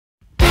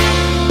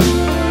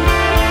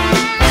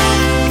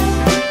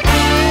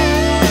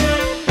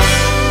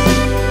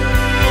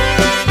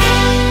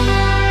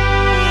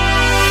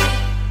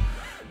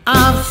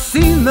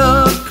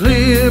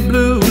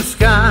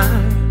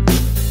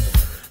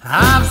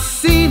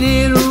seen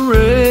it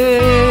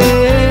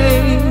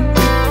rain,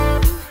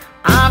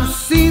 I've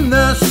seen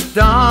the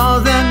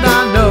stars, and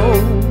I know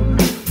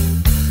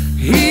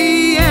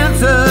He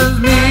answers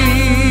me.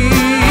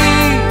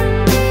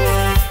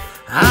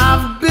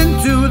 I've been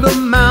to the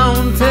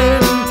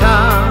mountain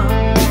top,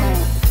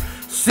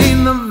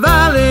 seen the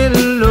valley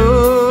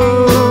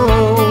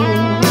low.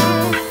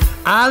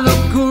 I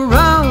look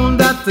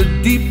around at the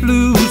deep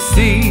blue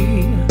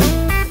sea,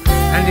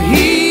 and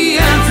He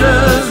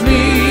answers me.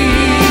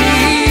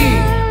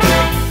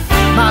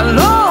 My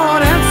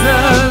Lord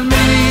answers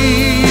me.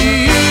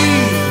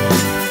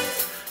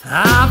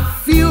 I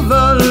feel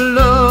the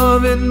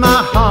love in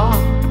my heart.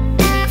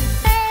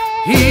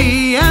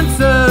 He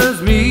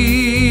answers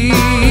me.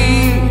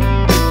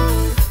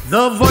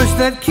 The voice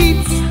that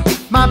keeps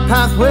my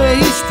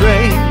pathway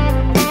straight.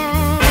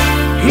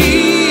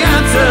 He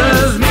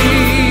answers me.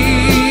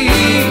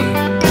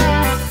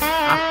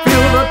 I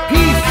feel the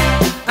peace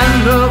and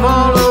love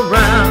all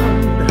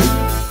around.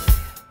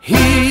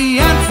 He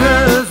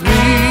answers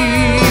me.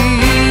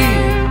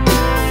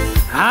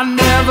 I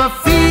never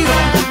feel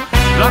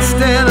lost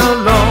and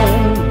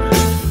alone.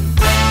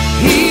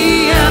 He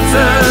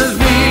answers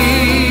me.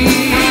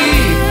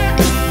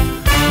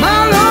 My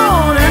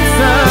Lord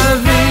answers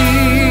me.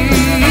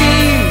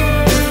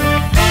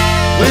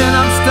 When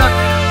I'm stuck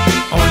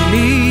or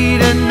need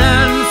an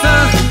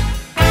answer,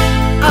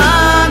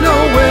 I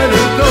know where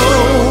to go.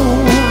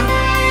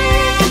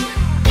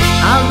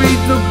 I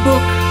read the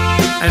book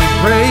and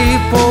pray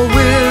for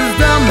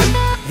wisdom.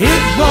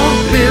 It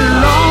won't be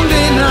long,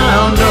 then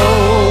I'll know.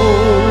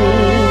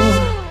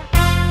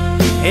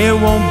 It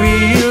won't be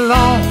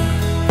long,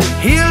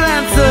 He'll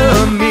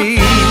answer me.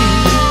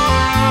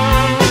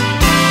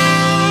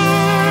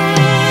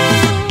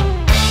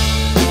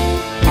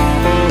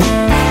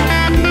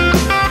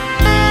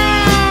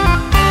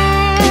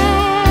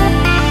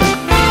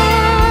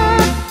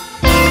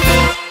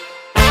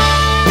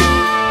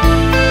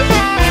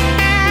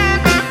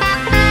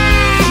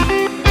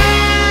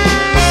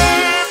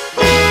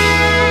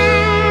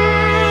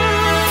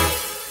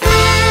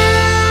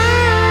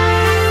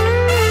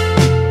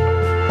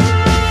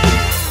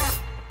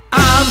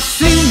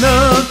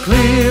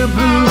 Clear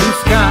blue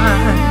sky,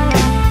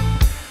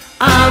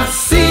 I've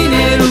seen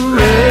it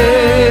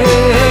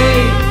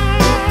rain,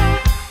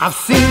 I've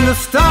seen the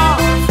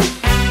stars,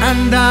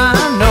 and I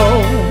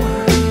know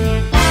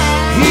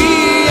He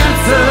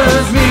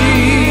answers me.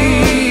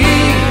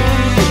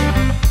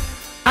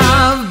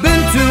 I've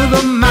been to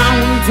the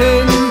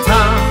mountain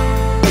top,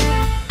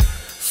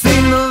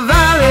 seen the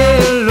valley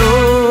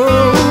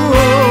low.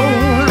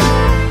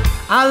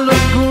 I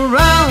look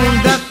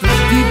around at the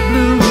deep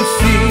blue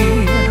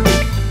sea,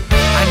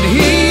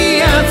 He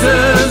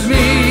answers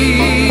me.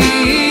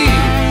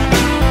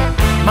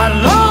 My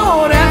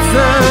Lord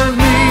answers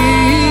me.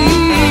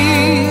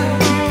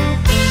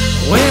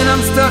 When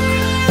I'm stuck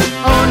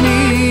or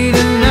need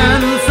an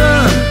answer,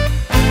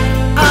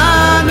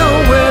 I know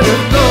where to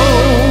go.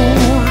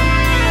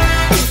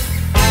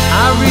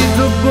 I read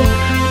the book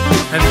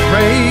and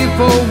pray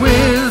for wisdom.